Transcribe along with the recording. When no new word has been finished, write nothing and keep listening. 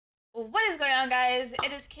What is going on, guys?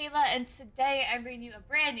 It is Kayla, and today I'm bringing you a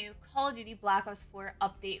brand new Call of Duty Black Ops 4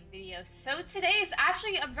 update video. So today is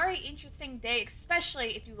actually a very interesting day,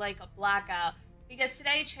 especially if you like a Blackout, because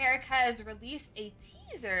today Treyarch has released a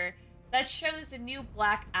teaser that shows the new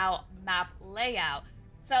Blackout map layout.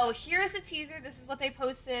 So here's the teaser. This is what they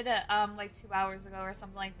posted like 2 hours ago or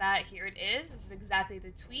something like that. Here it is. This is exactly the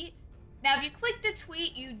tweet. Now, if you click the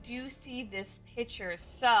tweet, you do see this picture.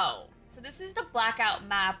 So this is the Blackout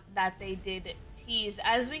map that they did tease.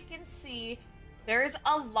 As we can see, there's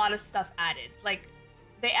a lot of stuff added. Like,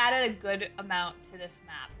 they added a good amount to this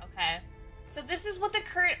map, okay? So this is what the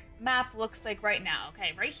current map looks like right now,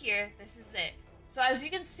 okay? Right here, this is it. So as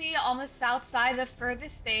you can see on the south side, the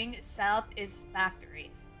furthest thing south is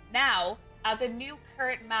Factory. Now, the new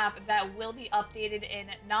current map that will be updated in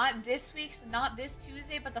not this week, so not this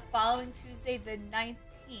Tuesday, but the following Tuesday, the 19th.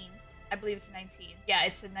 I believe it's the 19th. Yeah,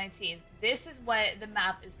 it's the 19th. This is what the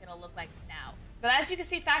map is gonna look like now. But as you can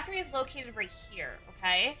see, Factory is located right here,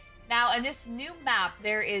 okay? Now, in this new map,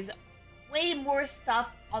 there is way more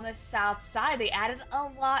stuff on the south side. They added a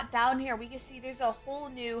lot down here. We can see there's a whole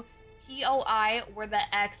new POI where the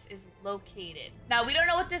X is located. Now, we don't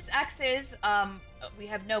know what this X is. We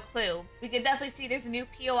have no clue. We can definitely see there's a new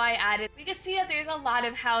POI added. We can see that there's a lot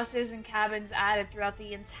of houses and cabins added throughout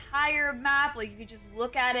the entire map. Like, you could just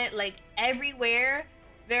look at it, like, everywhere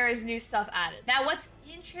there is new stuff added. Now, what's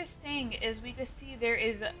interesting is we can see there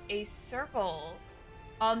is a circle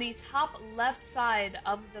on the top left side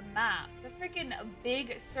of the map. The freaking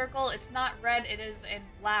big circle. It's not red, it is in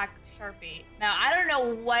black Sharpie. Now, I don't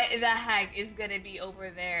know what the heck is gonna be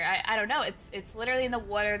over there. I don't know. It's literally in the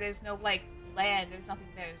water. There's no, like, land. There's nothing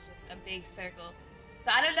there. It's just a big circle.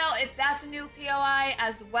 So I don't know if that's a new POI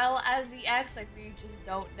as well as the X. Like, we just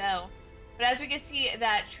don't know. But as we can see,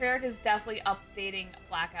 that Treyarch is definitely updating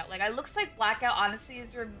Blackout. Like, it looks like Blackout, honestly,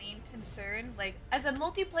 is their main concern. Like, as a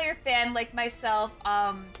multiplayer fan like myself,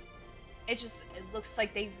 it looks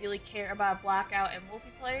like they really care about Blackout and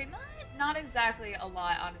multiplayer. Not exactly a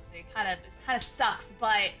lot, honestly. It kind of sucks,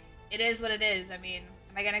 but it is what it is. I mean,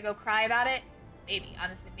 am I gonna go cry about it? Maybe,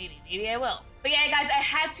 honestly, maybe I will. But yeah, guys, I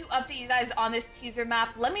had to update you guys on this teaser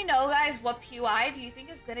map. Let me know, guys, what POI do you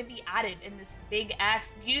think is gonna be added in this big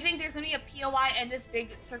X? Do you think there's gonna be a POI in this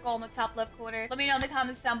big circle on the top left corner? Let me know in the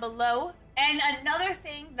comments down below. And another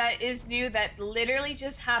thing that is new that literally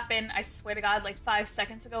just happened, I swear to God, like 5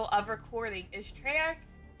 seconds ago of recording, is Treyarch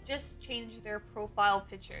just changed their profile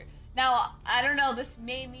picture. Now, I don't know, this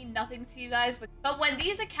may mean nothing to you guys, but when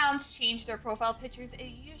these accounts change their profile pictures,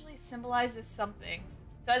 it usually symbolizes something.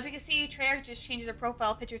 So as you can see, Treyarch just changed their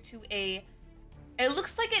profile picture to it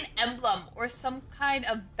looks like an emblem or some kind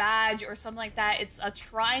of badge or something like that. It's a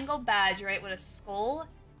triangle badge, right, with a skull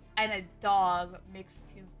and a dog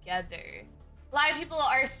mixed together. A lot of people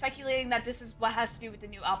are speculating that this is what has to do with the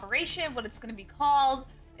new operation, what it's going to be called.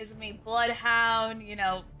 Is it going to be Bloodhound, you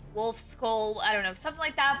know, Wolf Skull, I don't know, something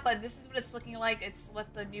like that, but this is what it's looking like. It's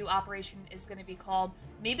what the new operation is going to be called.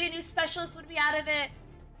 Maybe a new specialist would be out of it.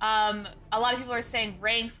 A lot of people are saying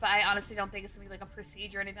ranks, but I honestly don't think it's going to be like a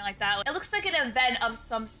procedure or anything like that. It looks like an event of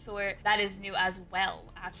some sort that is new as well,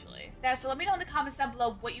 actually. Yeah, so let me know in the comments down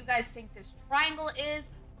below what you guys think this triangle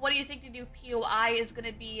is. What do you think the new POI is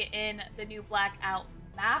going to be in the new Blackout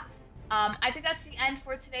map? I think that's the end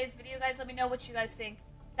for today's video, guys. Let me know what you guys think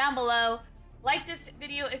down below. Like this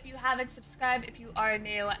video if you haven't, subscribe if you are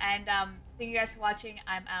new, and thank you guys for watching.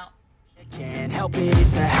 I'm out. Can't help it,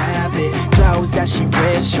 it's a habit. Clothes that she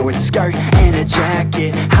wears, short skirt and a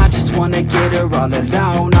jacket. I just wanna get her all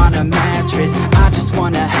alone on a mattress. I just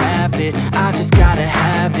wanna have it, I just gotta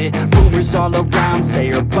have it. Rumors all around say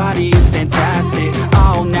her body is fantastic.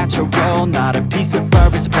 All natural, not a piece of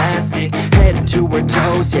fur is plastic. Head to her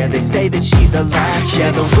toes, yeah, they say that she's a latch.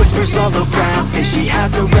 Yeah, the whispers all around say she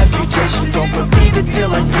has a reputation. Don't believe it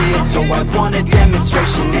till I see it, so I want a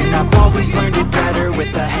demonstration. And I've always learned